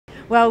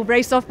Well,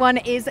 race off one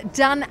is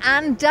done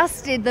and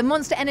dusted. The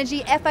Monster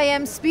Energy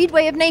FIM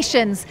Speedway of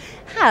Nations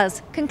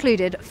has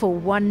concluded for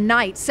one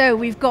night. So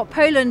we've got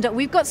Poland,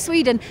 we've got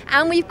Sweden,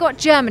 and we've got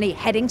Germany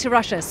heading to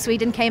Russia.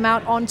 Sweden came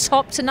out on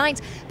top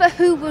tonight, but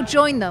who will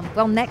join them?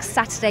 Well, next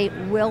Saturday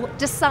will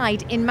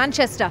decide in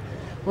Manchester.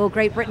 Will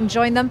Great Britain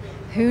join them?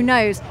 Who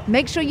knows?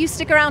 Make sure you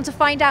stick around to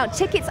find out.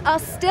 Tickets are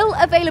still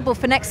available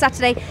for next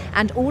Saturday,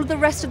 and all of the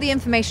rest of the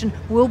information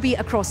will be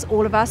across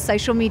all of our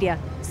social media.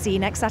 See you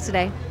next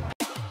Saturday.